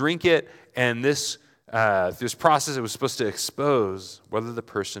would drink it, and this process, it was supposed to expose whether the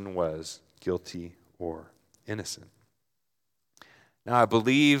person was guilty or innocent. Now, I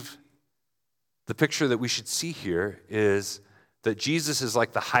believe the picture that we should see here is that Jesus is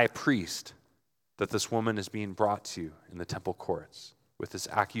like the high priest that this woman is being brought to in the temple courts with this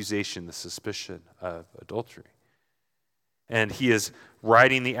accusation, the suspicion of adultery. And he is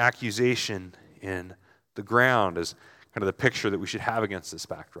writing the accusation in the ground as kind of the picture that we should have against this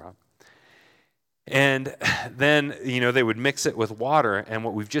backdrop. And then, they would mix it with water, and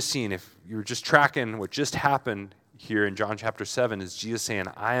what we've just seen, if you're just tracking what just happened here in John chapter 7, is Jesus saying,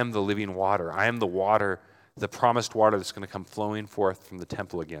 "I am the living water. I am the water, the promised water that's going to come flowing forth from the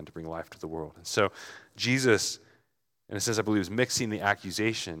temple again to bring life to the world." And so Jesus, in a sense, I believe, is mixing the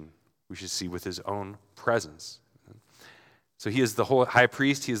accusation, we should see, with his own presence. So he is the whole high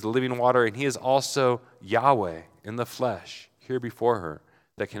priest, he is the living water, and he is also Yahweh in the flesh here before her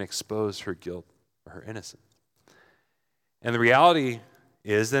that can expose her guilt or her innocence. And the reality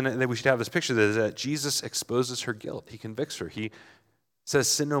is then that we should have this picture that Jesus exposes her guilt. He convicts her. He says,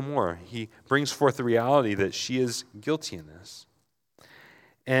 "Sin no more." He brings forth the reality that she is guilty in this.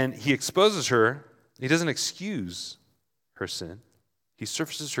 And he exposes her. He doesn't excuse her sin. He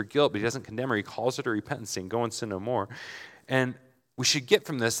surfaces her guilt, but he doesn't condemn her. He calls her to repentance, saying, "Go and sin no more." And we should get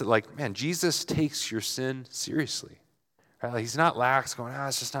from this that, Jesus takes your sin seriously. Right? Like he's not lax, going,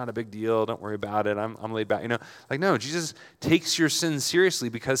 it's just not a big deal. Don't worry about it. I'm laid back. No, Jesus takes your sin seriously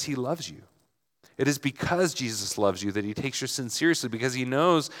because he loves you. It is because Jesus loves you that he takes your sin seriously, because he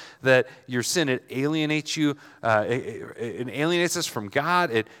knows that your sin, it alienates you, it alienates us from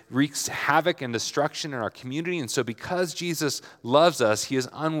God. It wreaks havoc and destruction in our community. And so because Jesus loves us, he is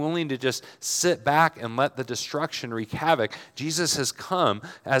unwilling to just sit back and let the destruction wreak havoc. Jesus has come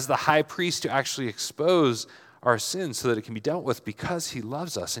as the high priest to actually expose our sins so that it can be dealt with, because he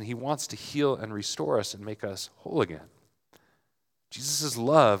loves us and he wants to heal and restore us and make us whole again. Jesus'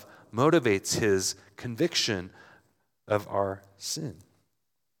 love motivates his conviction of our sin.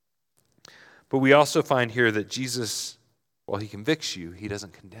 But we also find here that Jesus, while he convicts you, he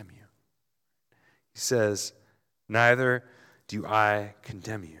doesn't condemn you. He says, neither do I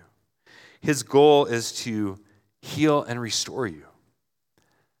condemn you. His goal is to heal and restore you.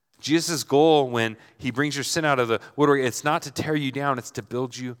 Jesus' goal when he brings your sin out of the woodwork, it's not to tear you down, it's to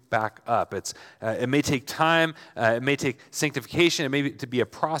build you back up. It may take time, it may take sanctification, it may to be a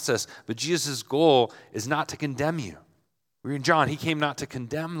process, but Jesus' goal is not to condemn you. We're in John, he came not to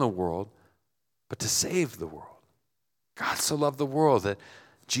condemn the world, but to save the world. God so loved the world that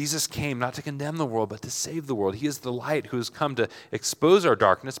Jesus came not to condemn the world, but to save the world. He is the light who has come to expose our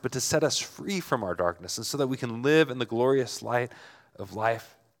darkness, but to set us free from our darkness, and so that we can live in the glorious light of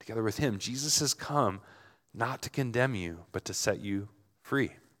life together with him. Jesus has come not to condemn you, but to set you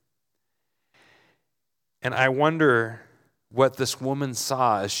free. And I wonder what this woman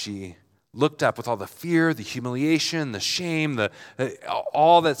saw as she looked up with all the fear, the humiliation, the shame,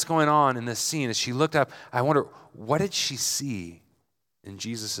 all that's going on in this scene. As she looked up, I wonder, what did she see in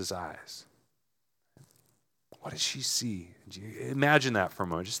Jesus' eyes? What did she see? Imagine that for a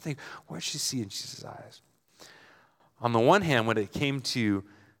moment. Just think, what did she see in Jesus' eyes? On the one hand, when it came to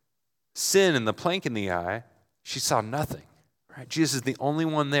sin and the plank in the eye, she saw nothing. Right? Jesus is the only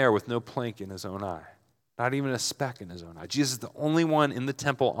one there with no plank in his own eye, not even a speck in his own eye. Jesus is the only one in the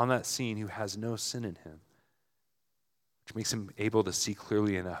temple on that scene who has no sin in him, which makes him able to see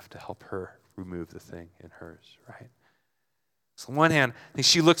clearly enough to help her remove the thing in hers. Right? So on one hand, I think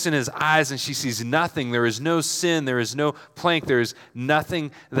she looks in his eyes and she sees nothing. There is no sin. There is no plank. There is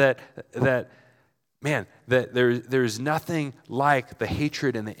nothing that there is nothing like the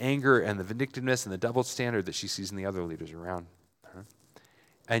hatred and the anger and the vindictiveness and the double standard that she sees in the other leaders around her.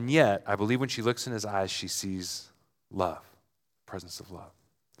 And yet, I believe when she looks in his eyes, she sees love, presence of love.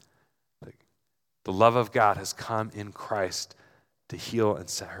 The love of God has come in Christ to heal and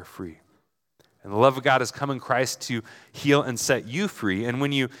set her free. And the love of God has come in Christ to heal and set you free. And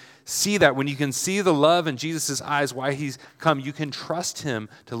when you see that, when you can see the love in Jesus' eyes, why he's come, you can trust him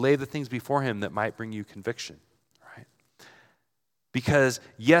to lay the things before him that might bring you conviction. Right? Because,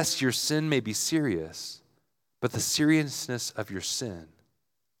 yes, your sin may be serious, but the seriousness of your sin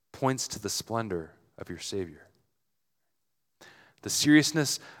points to the splendor of your Savior. The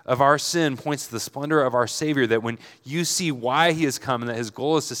seriousness of our sin points to the splendor of our Savior, that when you see why he has come and that his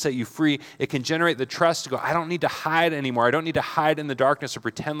goal is to set you free, it can generate the trust to go, I don't need to hide anymore. I don't need to hide in the darkness or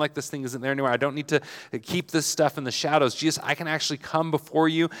pretend like this thing isn't there anymore. I don't need to keep this stuff in the shadows. Jesus, I can actually come before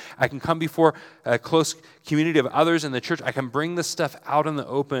you. I can come before a close community of others in the church. I can bring this stuff out in the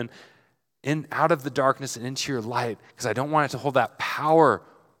open, out of the darkness and into your light, because I don't want it to hold that power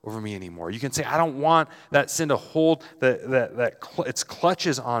over me anymore. You can say, I don't want that sin to hold its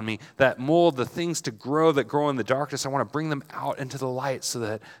clutches on me, that mold, the things to grow that grow in the darkness. I want to bring them out into the light so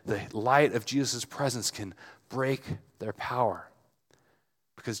that the light of Jesus' presence can break their power.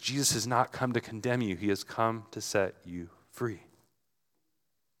 Because Jesus has not come to condemn you. He has come to set you free.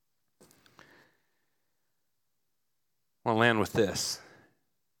 I want to land with this.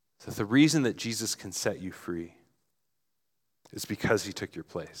 So the reason that Jesus can set you free is because he took your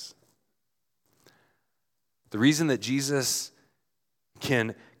place. The reason that Jesus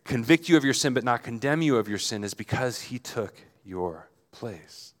can convict you of your sin but not condemn you of your sin is because he took your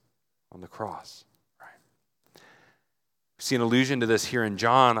place on the cross. Right? We see an allusion to this here in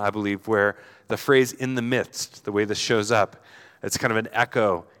John, I believe, where the phrase in the midst, the way this shows up, it's kind of an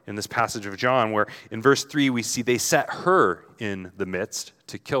echo in this passage of John, where in verse 3 we see they set her in the midst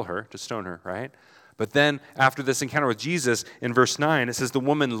to kill her, to stone her, right? But then after this encounter with Jesus, in verse 9, it says the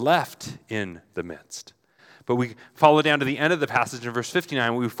woman left in the midst. But we follow down to the end of the passage in verse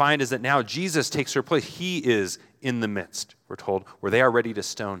 59, what we find is that now Jesus takes her place. He is in the midst, we're told, where they are ready to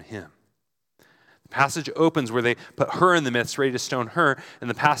stone him. The passage opens where they put her in the midst, ready to stone her, and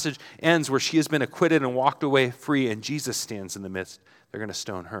the passage ends where she has been acquitted and walked away free, and Jesus stands in the midst. They're going to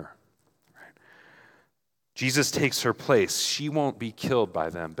stone her. Right? Jesus takes her place. She won't be killed by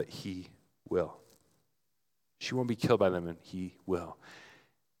them, but he will. She won't be killed by them, and he will.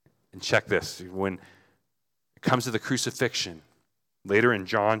 And check this. When it comes to the crucifixion, later in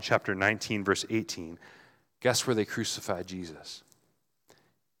John chapter 19, verse 18, guess where they crucified Jesus?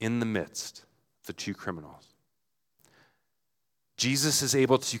 In the midst of the two criminals. Jesus is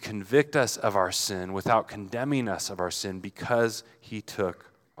able to convict us of our sin without condemning us of our sin because he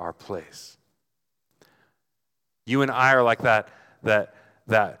took our place. You and I are like that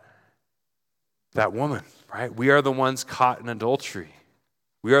woman, right? We are the ones caught in adultery.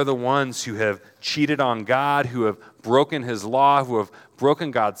 We are the ones who have cheated on God, who have broken his law, who have broken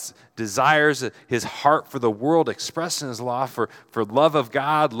God's desires, his heart for the world expressed in his law, for love of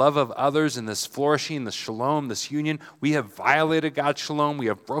God, love of others, and this flourishing, this shalom, this union. We have violated God's shalom. We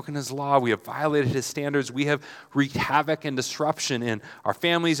have broken his law. We have violated his standards. We have wreaked havoc and disruption in our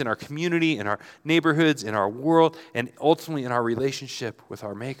families, in our community, in our neighborhoods, in our world, and ultimately in our relationship with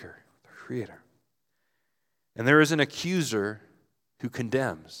our Maker, our Creator. And there is an accuser who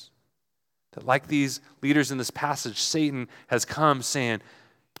condemns. That like these leaders in this passage, Satan has come saying,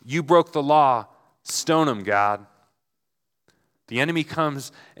 you broke the law, stone him, God. The enemy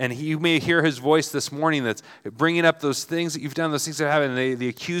comes, and you may hear his voice this morning that's bringing up those things that you've done, those things that have happened. And the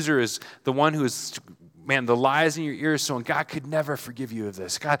accuser is the one who is, man, the lies in your ears, so God could never forgive you of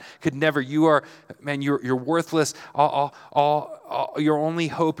this. God could never. You are, man, you're worthless. Your only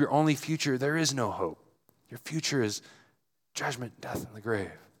hope, your only future, there is no hope. Your future is judgment, death, and the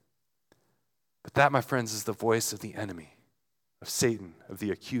grave. But that, my friends, is the voice of the enemy, of Satan, of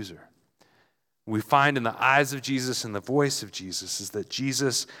the accuser. What we find in the eyes of Jesus and the voice of Jesus is that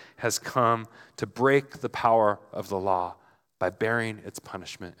Jesus has come to break the power of the law by bearing its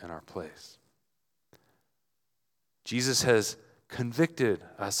punishment in our place. Jesus has convicted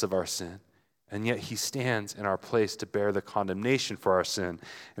us of our sin, and yet he stands in our place to bear the condemnation for our sin.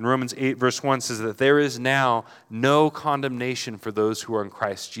 In Romans 8, verse 1 says that there is now no condemnation for those who are in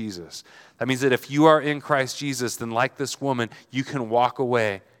Christ Jesus. That means that if you are in Christ Jesus, then like this woman, you can walk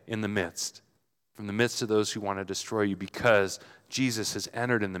away from the midst of those who want to destroy you, because Jesus has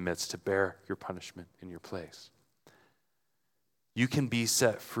entered in the midst to bear your punishment in your place. You can be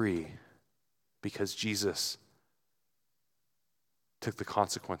set free because Jesus took the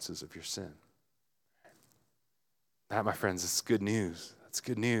consequences of your sin. That, my friends, is good news. That's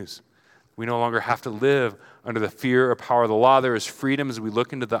good news. We no longer have to live under the fear or power of the law. There is freedom as we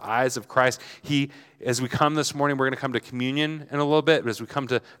look into the eyes of Christ. As we come this morning, we're going to come to communion in a little bit, but as we come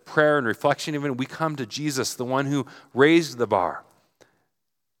to prayer and reflection even, we come to Jesus, the one who raised the bar.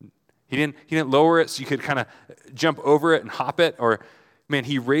 He didn't lower it so you could kind of jump over it and hop it, or, man,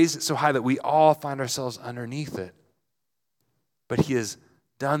 he raised it so high that we all find ourselves underneath it. But he has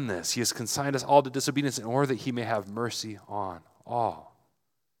done this. He has consigned us all to disobedience in order that he may have mercy on all.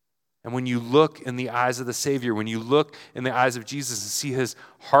 And when you look in the eyes of the Savior, when you look in the eyes of Jesus and see his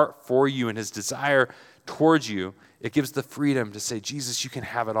heart for you and his desire towards you, it gives the freedom to say, Jesus, you can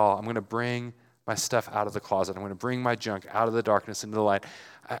have it all. I'm going to bring my stuff out of the closet. I'm going to bring my junk out of the darkness into the light.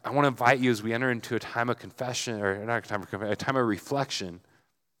 I want to invite you as we enter into a time of confession, or not a time of confession, a time of reflection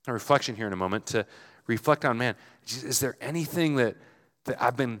here in a moment, to reflect on, man, is there anything that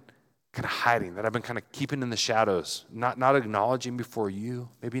I've been kind of hiding, that I've been kind of keeping in the shadows, not acknowledging before you,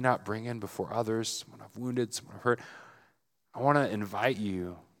 maybe not bringing before others, someone I've wounded, someone I've hurt. I want to invite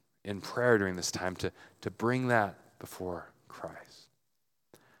you in prayer during this time to bring that before Christ.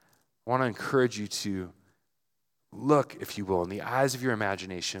 I want to encourage you to look, if you will, in the eyes of your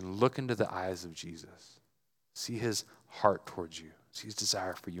imagination, look into the eyes of Jesus. See his heart towards you, see his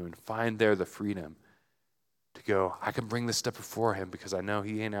desire for you, and find there the freedom to go, I can bring this stuff before him because I know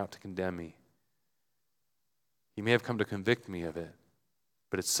he ain't out to condemn me. He may have come to convict me of it,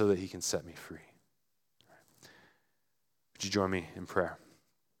 but it's so that he can set me free. Right. Would you join me in prayer?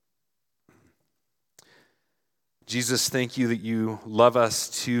 Jesus, thank you that you love us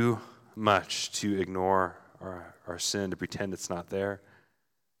too much to ignore our sin, to pretend it's not there,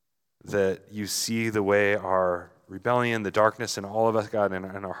 that you see the way our rebellion, the darkness in all of us, God, in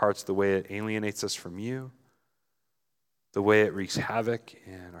our hearts, the way it alienates us from you, the way it wreaks havoc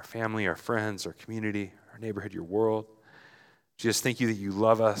in our family, our friends, our community, our neighborhood, your world. Just thank you that you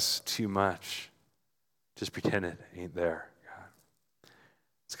love us too much. Just pretend it ain't there, God.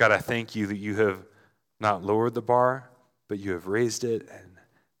 So God, I thank you that you have not lowered the bar, but you have raised it. And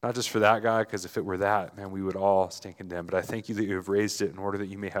not just for that, God, because if it were that, man, we would all stand condemned. But I thank you that you have raised it in order that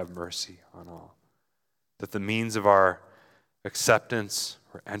you may have mercy on all. That the means of our acceptance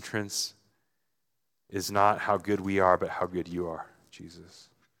or entrance is not how good we are, but how good you are, Jesus.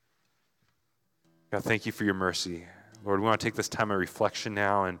 God, thank you for your mercy. Lord, we want to take this time of reflection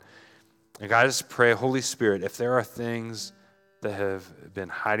now and And God, I just pray, Holy Spirit, if there are things that have been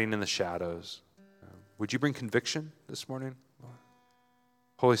hiding in the shadows, would you bring conviction this morning, Lord?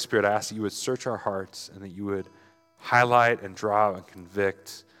 Holy Spirit, I ask that you would search our hearts and that you would highlight and draw and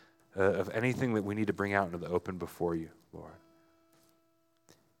convict of anything that we need to bring out into the open before you, Lord.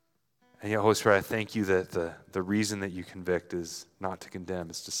 And yet, Holy Spirit, I thank you that the reason that you convict is not to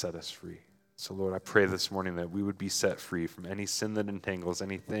condemn, it's to set us free. So, Lord, I pray this morning that we would be set free from any sin that entangles,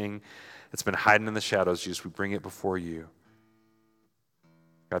 anything that's been hiding in the shadows. Jesus, we bring it before you.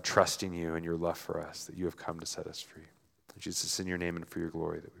 God, trusting you and your love for us, that you have come to set us free. Jesus, in your name and for your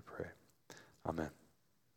glory that we pray. Amen.